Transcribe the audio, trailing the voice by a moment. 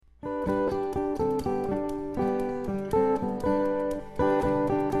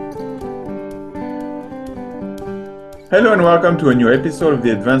Hello and welcome to a new episode of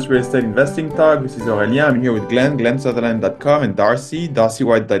the Advanced Real Estate Investing Talk. This is Aurélien. I'm here with Glenn, glennsutherland.com, and Darcy,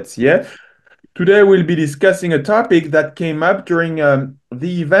 darcywhite.ca. Today we'll be discussing a topic that came up during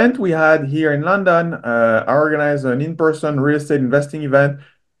the event we had here in London. I organized an in-person real estate investing event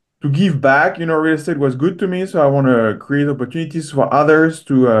to give back. Real estate was good to me, so I want to create opportunities for others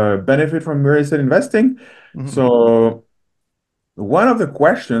to benefit from real estate investing. Mhm. So one of the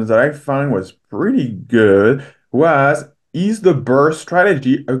questions that I found was pretty good was, is the BRRRR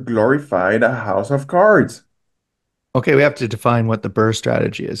strategy a glorified house of cards? Okay, we have to define what the BRRRR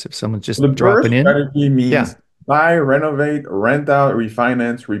strategy is. If someone's The just BRRRR dropping in, strategy yeah, means buy, renovate, rent out,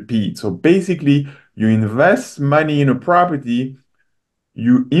 refinance, repeat. So basically, you invest money in a property,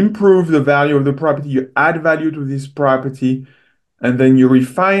 you improve the value of the property, you add value to this property, and then you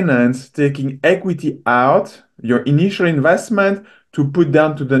refinance, taking equity out, your initial investment to put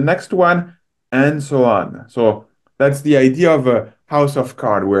down to the next one, and so on. So that's the idea of a house of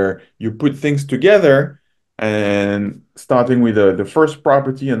card where you put things together and starting with the first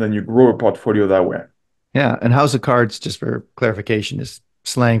property, and then you grow a portfolio that way. yeah. And house of cards, just for clarification, is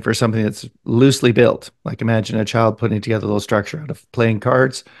slang for something that's loosely built. Like imagine a child putting together a little structure out of playing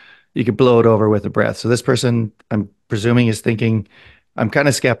cards. You could blow it over with a breath. So this person, I'm presuming, is thinking, I'm kind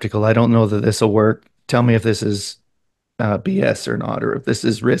of skeptical. I don't know that this will work. Tell me if this is BS or not, or if this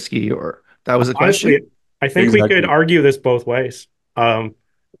is risky, or that was the Honestly, question. I think we could Exactly. argue this both ways. Um,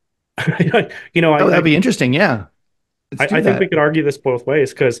 you know, Oh, I, that'd be interesting. Yeah, let's I do I think we that. could argue this both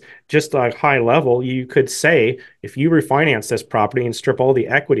ways because just like high level, you could say if you refinance this property and strip all the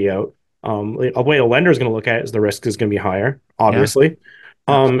equity out, a way a lender is going to look at it is the risk is going to be higher, Yeah, obviously.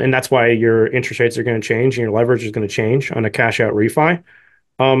 yeah, And that's why your interest rates are going to change and your leverage is going to change on a cash out refi.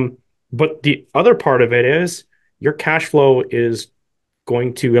 Um, but the other part of it is your cash flow is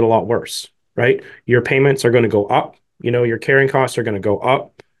going to get a lot worse, right? Your payments are going to go up. Your carrying costs are going to go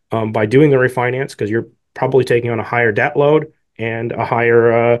up by doing the refinance because you're probably taking on a higher debt load and a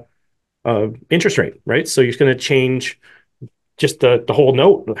higher interest rate, right? So you're going to change just the whole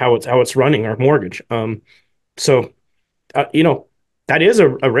note how it's running our mortgage. So you know that is a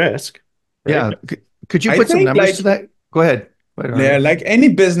risk, right? yeah. Could you I put some think numbers to like that? Go ahead. Wait, all Yeah, right. like any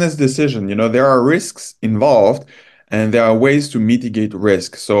business decision, there are risks involved and there are ways to mitigate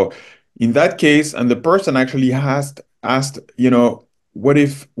risk. So in that case, and the person actually has asked,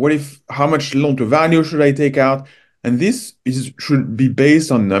 how much loan to value should I take out? And this should be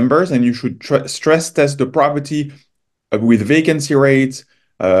based on numbers, and you should stress test the property with vacancy rates,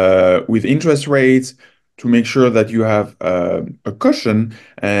 with interest rates, to make sure that you have a cushion,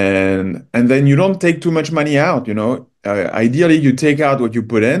 and then you don't take too much money out. Ideally, you take out what you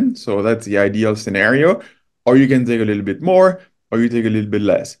put in, so that's the ideal scenario, or you can take a little bit more, or you take a little bit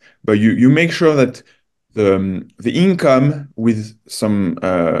less. But you make sure that the income with some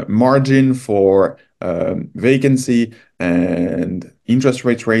margin for vacancy and interest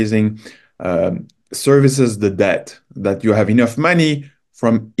rates raising services the debt, that you have enough money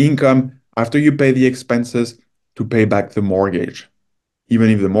from income after you pay the expenses to pay back the mortgage, even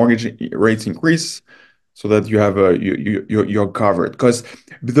if the mortgage rates increase, so that you have you're covered. Because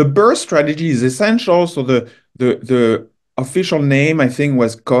the BRRRR strategy is essential. So the official name, I think,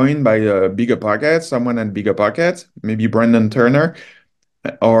 was coined by Bigger Pockets, someone at Bigger Pockets, maybe Brendan Turner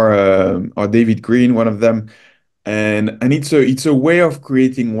or David Green, one of them. And it's a way of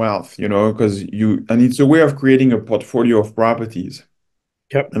creating wealth, because it's a way of creating a portfolio of properties.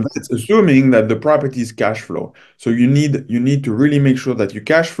 Yep. And that's assuming that the property is cash flow. So you need to really make sure that you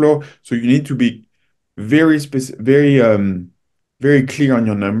cash flow. So you need to be very specific, very clear on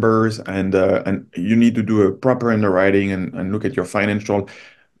your numbers, and you need to do a proper underwriting and look at your financial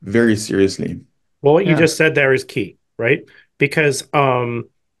very seriously. Well, what you Yeah, just said there is key, right? Because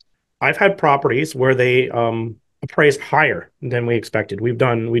I've had properties where they appraised higher than we expected. We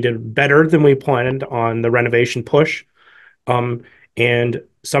did better than we planned on the renovation push. Um, and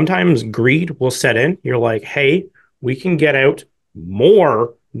sometimes greed will set in. You're like, hey, we can get out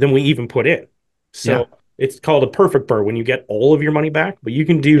more than we even put in. yeah, So it's called a perfect burr when you get all of your money back, but you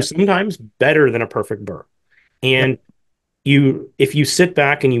can do yeah, sometimes better than a perfect burr. yeah. And if you sit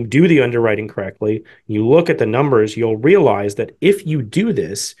back and you do the underwriting correctly, you look at the numbers, you'll realize that if you do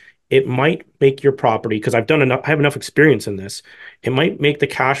this, it might make your property, because I have enough experience in this. It might make the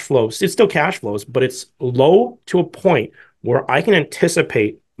cash flows, it's still cash flows, but it's low to a point where I can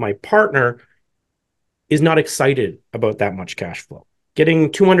anticipate my partner is not excited about that much cash flow.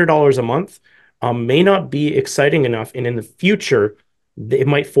 Getting $200 a month may not be exciting enough. And in the future, it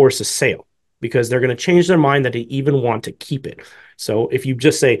might force a sale because they're going to change their mind that they even want to keep it. So if you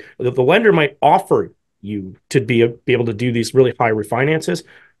just say the lender might offer you to be able to do these really high refinances,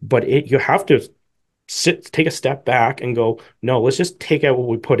 but you have to take a step back and go, no, let's just take out what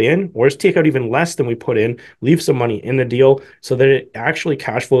we put in, or let's take out even less than we put in, leave some money in the deal so that it actually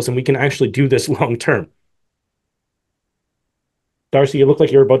cash flows and we can actually do this long term. Darcy, you look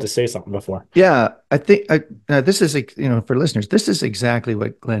like you're about to say something before. Yeah, I think this is, for listeners, this is exactly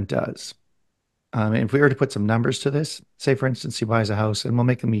what Glenn does. If we were to put some numbers to this, say for instance, he buys a house, and we'll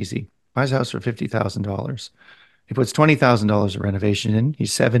make them easy. Buys a house for $50,000. He puts $20,000 of renovation in.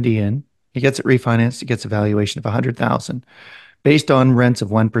 He's 70 in. He gets it refinanced. He gets a valuation of 100,000 based on rents of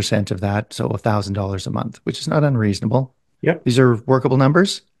 1% of that, so $1,000 a month, which is not unreasonable. Yep. These are workable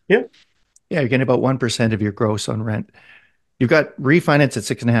numbers. Yep. Yeah, you're getting about 1% of your gross on rent. You've got refinance at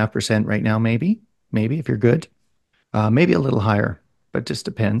 6.5% right now, maybe if you're good, maybe a little higher, but just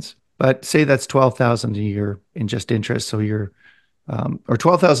depends. But say that's 12,000 a year in just interest, so you're or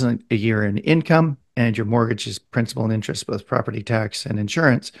 12,000 a year in income, and your mortgage is principal and interest plus property tax and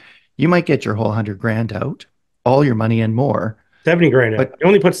insurance. You might get your whole 100 grand out, all your money and more. 70 grand out. But You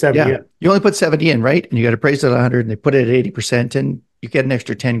only put 70 yeah, in. you only put 70 in, right? And you got appraised at 100, and they put it at 80%, and you get an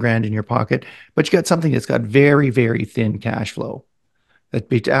extra 10 grand in your pocket. But you got something that's got very, very thin cash flow.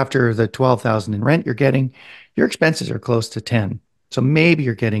 That after the 12,000 in rent you're getting, your expenses are close to 10. So maybe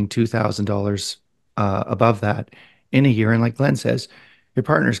you're getting $2,000 above that in a year. And like Glenn says, your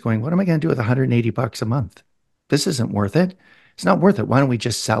partner's going, what am I going to do with 180 bucks a month? This isn't worth it. It's not worth it. Why don't we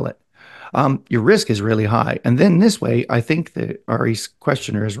just sell it? Your risk is really high. And then this way, I think the Ari's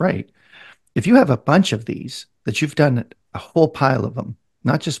questioner is right. If you have a bunch of these, that you've done a whole pile of them,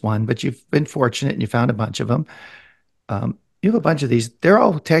 not just one, but you've been fortunate and you found a bunch of them. You have a bunch of these. They're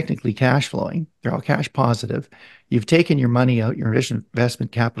all technically cash flowing. They're all cash positive. You've taken your money out, your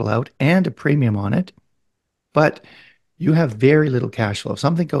investment capital out, and a premium on it, but you have very little cash flow. If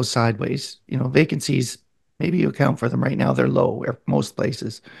something goes sideways, vacancies, maybe you account for them right now. They're low at most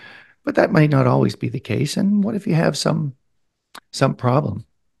places, but that might not always be the case. And what if you have some problem,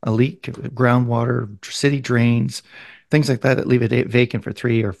 a leak, groundwater, city drains, things like that leave it vacant for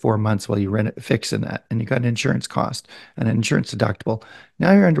 3 or 4 months while you rent it, fixing that, and you got an insurance cost and an insurance deductible.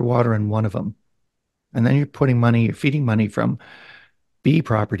 Now you're underwater in one of them, and then you're feeding money from B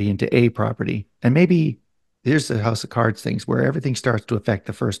property into A property, and maybe there's the house of cards things where everything starts to affect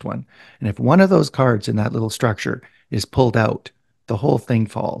the first one. And if one of those cards in that little structure is pulled out, the whole thing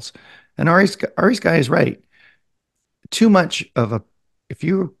falls. And Ari's guy is right. Too much of a If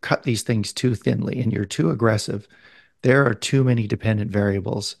you cut these things too thinly and you're too aggressive, there are too many dependent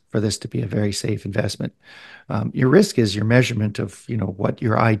variables for this to be a very safe investment. Your risk is your measurement of, what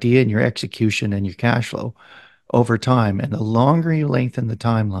your idea and your execution and your cash flow over time. And the longer you lengthen the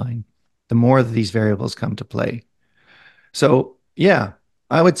timeline, the more these variables come to play. So, yeah,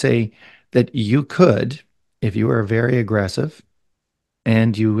 I would say that you could, if you were very aggressive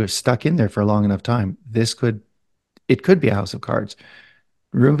and you were stuck in there for a long enough time, it could be a house of cards.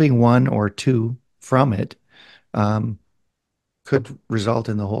 Removing one or two from it um, could result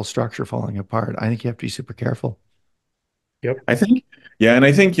in the whole structure falling apart. I think you have to be super careful. Yep. I think, yeah, and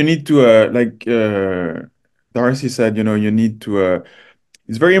I think you need to, like Darcy said, you need to,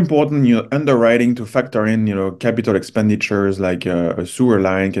 it's very important, underwriting to factor in, capital expenditures like a sewer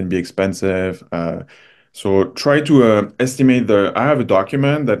line can be expensive. So try to estimate I have a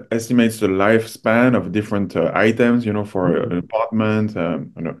document that estimates the lifespan of different items, for Mhm. an apartment,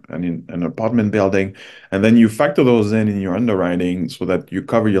 an apartment building. And then you factor those in your underwriting so that you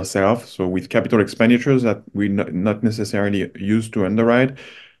cover yourself. So with capital expenditures that we not necessarily used to underwrite.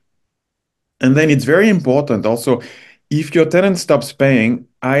 And then it's very important also, if your tenant stops paying,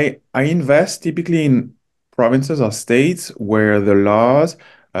 I invest typically in provinces or states where the laws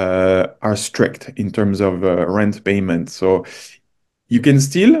are strict in terms of rent payment. So you can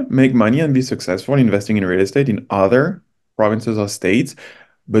still make money and be successful investing in real estate in other provinces or states,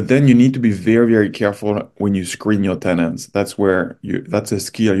 but then you need to be very, very careful when you screen your tenants. That's a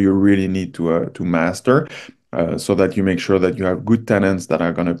skill you really need to master, so that you make sure that you have good tenants that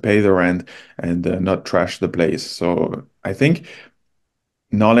are going to pay the rent and not trash the place. So I think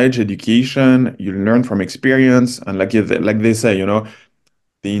knowledge, education, you learn from experience, and like they say,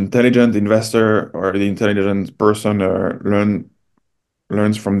 the intelligent investor or the intelligent person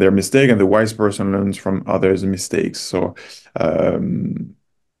learns from their mistake, and the wise person learns from others' mistakes. So um,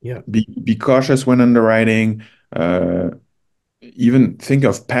 Yeah. be cautious when underwriting. Even think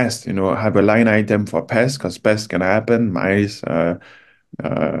of pests. Have a line item for pests because pests can happen, mice,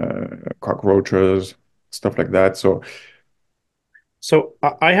 cockroaches, stuff like that. So So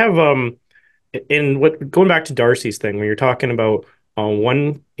I have in what going back to Darcy's thing when you're talking about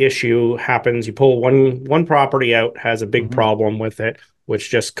One issue happens, you pull one property out, has a big Hmm. problem with it, which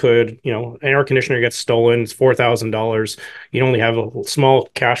just could, an air conditioner gets stolen, it's $4,000. You only have a small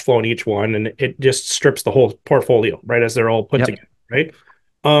cash flow in each one, and it just strips the whole portfolio, right, as they're all put Yep. together, right?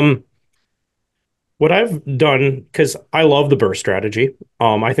 Um, what I've done, because I love the BRRRR strategy,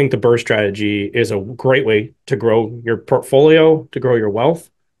 I think the BRRRR strategy is a great way to grow your portfolio, to grow your wealth.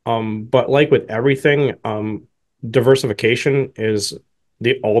 But like with everything, diversification is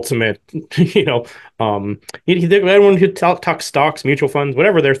the ultimate, everyone who talks stocks, mutual funds,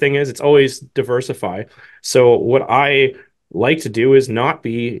 whatever their thing is, it's always diversify. So what I like to do is not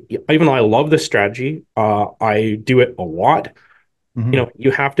be, even though I love this strategy, I do it a lot. Hmm.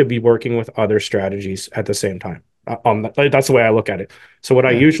 You have to be working with other strategies at the same time. That's the way I look at it. So what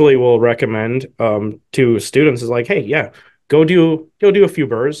I Yeah. usually will recommend to students is like, hey, yeah, go do a few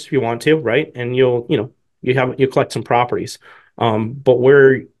BRRRRs if you want to, right? And you collect some properties. But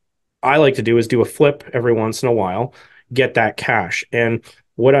where I like to do is do a flip every once in a while, get that cash. And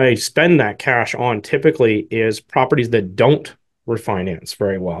what I spend that cash on typically is properties that don't refinance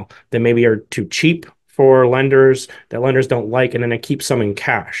very well, that maybe are too cheap for lenders, that lenders don't like, and then I keep some in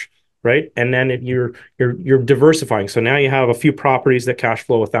cash, right? And then if you're diversifying. So now you have a few properties that cash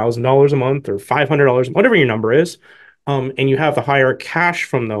flow $1,000 a month or $500, whatever your number is, and you have the higher cash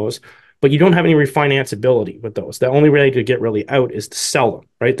from those, but you don't have any refinanceability with those. The only way to get really out is to sell them,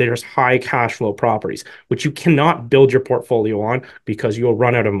 right? There's high cash flow properties, which you cannot build your portfolio on because you'll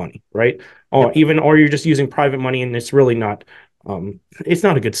run out of money, right? Yep. Or you're just using private money and it's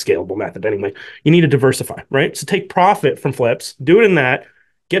not a good scalable method anyway. You need to diversify, right? So take profit from flips, do it in that,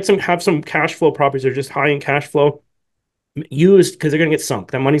 have some cash flow properties that are just high in cash flow, use because they're going to get sunk.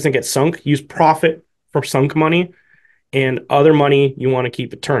 That money's going to get sunk. Use profit for sunk money and other money you want to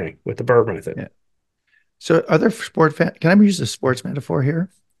keep it turning with the BRRRR method. Yeah. So other sport fan, can I use a sports metaphor here?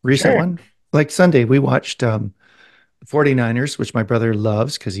 Recent Sure. one. Like Sunday, we watched 49ers, which my brother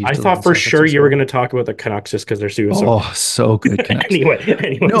loves because he used I to live in thought for San sure you were Francisco. going to talk about the Canucks just because they're so. Oh, so good Canucks. No,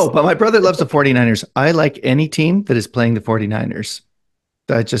 Anyways. but my brother loves the 49ers. I like any team that is playing the 49ers.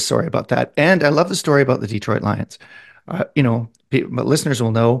 I just sorry about that. And I love the story about the Detroit Lions. But listeners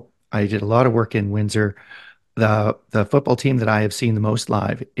will know I did a lot of work in Windsor. The football team that I have seen the most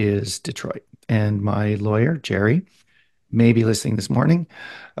live is Detroit. And my lawyer, Jerry, may be listening this morning,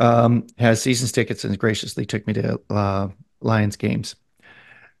 has seasons tickets and graciously took me to Lions games.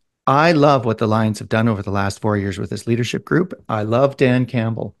 I love what the Lions have done over the last 4 years with this leadership group. I love Dan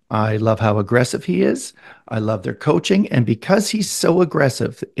Campbell. I love how aggressive he is. I love their coaching. And because he's so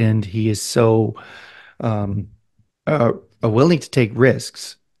aggressive and he is so um, uh, willing to take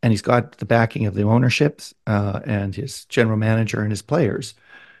risks, and he's got the backing of the ownerships and his general manager and his players,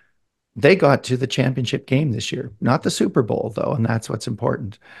 they got to the championship game this year, not the Super Bowl, though. And that's what's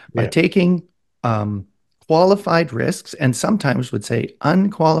important. By Yeah. taking um, qualified risks, and sometimes would say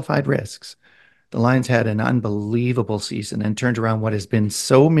unqualified risks, the Lions had an unbelievable season and turned around what has been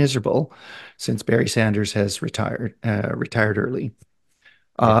so miserable since Barry Sanders has retired early.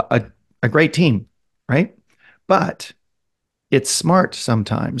 Yeah. Uh, a, a great team, right? But it's smart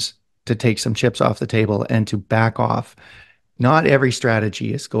sometimes to take some chips off the table and to back off. Not every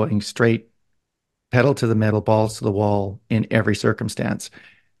strategy is going straight pedal to the metal, balls to the wall in every circumstance.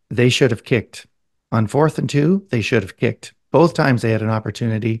 They should have kicked on 4th and 2. They should have kicked both times they had an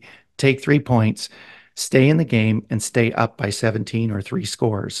opportunity, take 3 points, stay in the game, and stay up by 17 or 3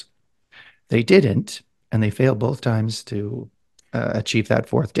 scores. They didn't, and they failed both times to achieve that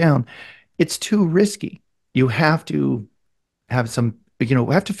fourth down. It's too risky. You have to have some,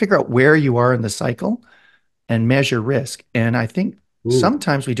 have to figure out where you are in the cycle and measure risk. And I think Ooh.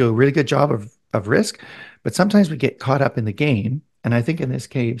 sometimes we do a really good job of risk, but sometimes we get caught up in the game. And I think in this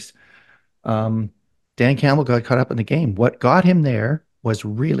case, um, Dan Campbell got caught up in the game. What got him there was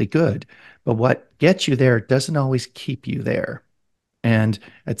really good, but what gets you there doesn't always keep you there. And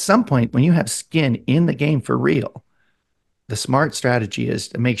at some point, when you have skin in the game for real, the smart strategy is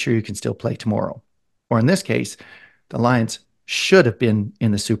to make sure you can still play tomorrow. Or in this case, the Lions should have been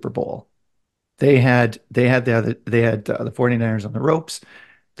in the Super Bowl. The 49ers on the ropes.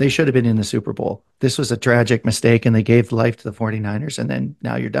 They should have been in the Super Bowl. This was a tragic mistake, and they gave life to the 49ers, and then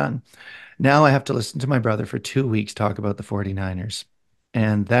now you're done. Now I have to listen to my brother for 2 weeks talk about the 49ers.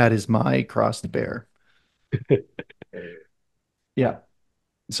 And that is my cross to bear. Yeah.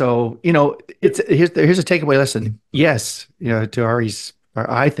 So, here's a takeaway lesson. Yes, to Ari's, or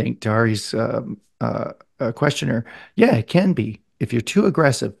I think to Ari's questioner, yeah, it can be. If you're too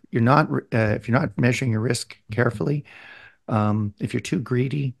aggressive, if you're not measuring your risk carefully, if you're too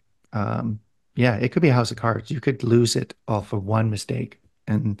greedy, Yeah, it could be a house of cards. You could lose it all for one mistake,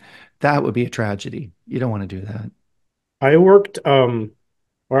 and that would be a tragedy. You don't want to do that. I worked or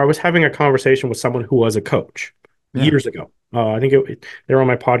I was having a conversation with someone who was a coach Yeah. years ago. I think they were on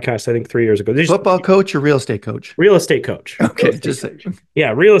my podcast, I think 3 years ago. They just Football coach or real estate coach? real estate coach. Real Okay, estate just say. coach.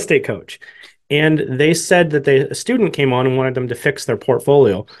 Yeah, real estate coach. And they said that a student came on and wanted them to fix their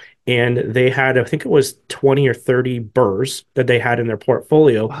portfolio. And they had, I think it was 20 or 30 BRRRRs that they had in their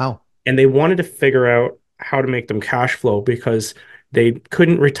portfolio. Wow. And they wanted to figure out how to make them cash flow because they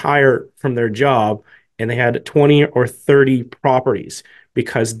couldn't retire from their job. And they had 20 or 30 properties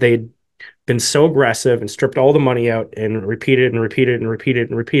because they'd been so aggressive and stripped all the money out and repeated and repeated and repeated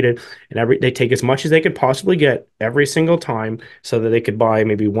and repeated. And they take as much as they could possibly get every single time so that they could buy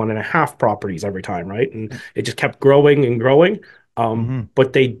maybe one and a half properties every time, right? And it just kept growing and growing. Hmm.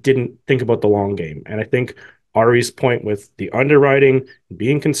 But they didn't think about the long game. And I think Ari's point with the underwriting,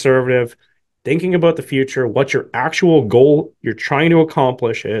 being conservative, thinking about the future, what your actual goal you're trying to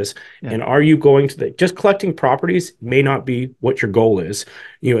accomplish is, Yeah. and are you going to just collecting properties may not be what your goal is.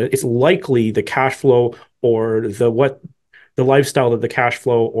 It's likely the cash flow or the lifestyle that the cash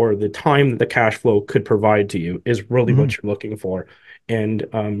flow or the time that the cash flow could provide to you is really Hmm. what you're looking for. And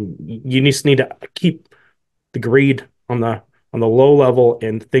you just need to keep the greed on the low level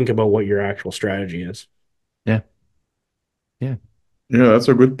and think about what your actual strategy is. Yeah. Yeah. Yeah, that's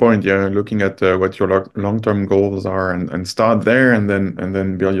a good point. Yeah, looking at what your long-term goals are and start there and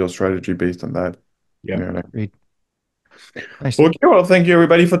then build your strategy based on that. Yeah. Yeah. Great. Nice. Okay, well, thank you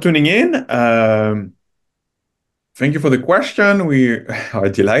everybody for tuning in. Thank you for the question. We are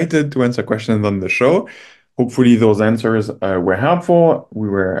delighted to answer questions on the show. Hopefully, those answers were helpful. We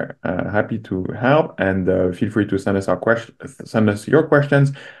were happy to help, and feel free to send us your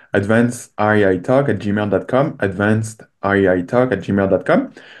questions. advancedreitalk@gmail.com.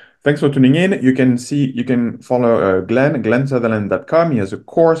 advancedreitalk@gmail.com. Thanks for tuning in. You can follow glensutherland.com. He has a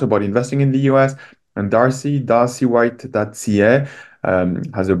course about investing in the US, and darcywhite.ca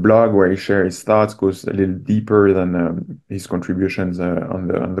has a blog where he shares his thoughts, goes a little deeper than his contributions on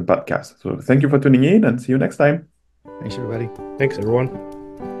the podcast. So thank you for tuning in, and see you next time. Thanks, everybody. Thanks, everyone.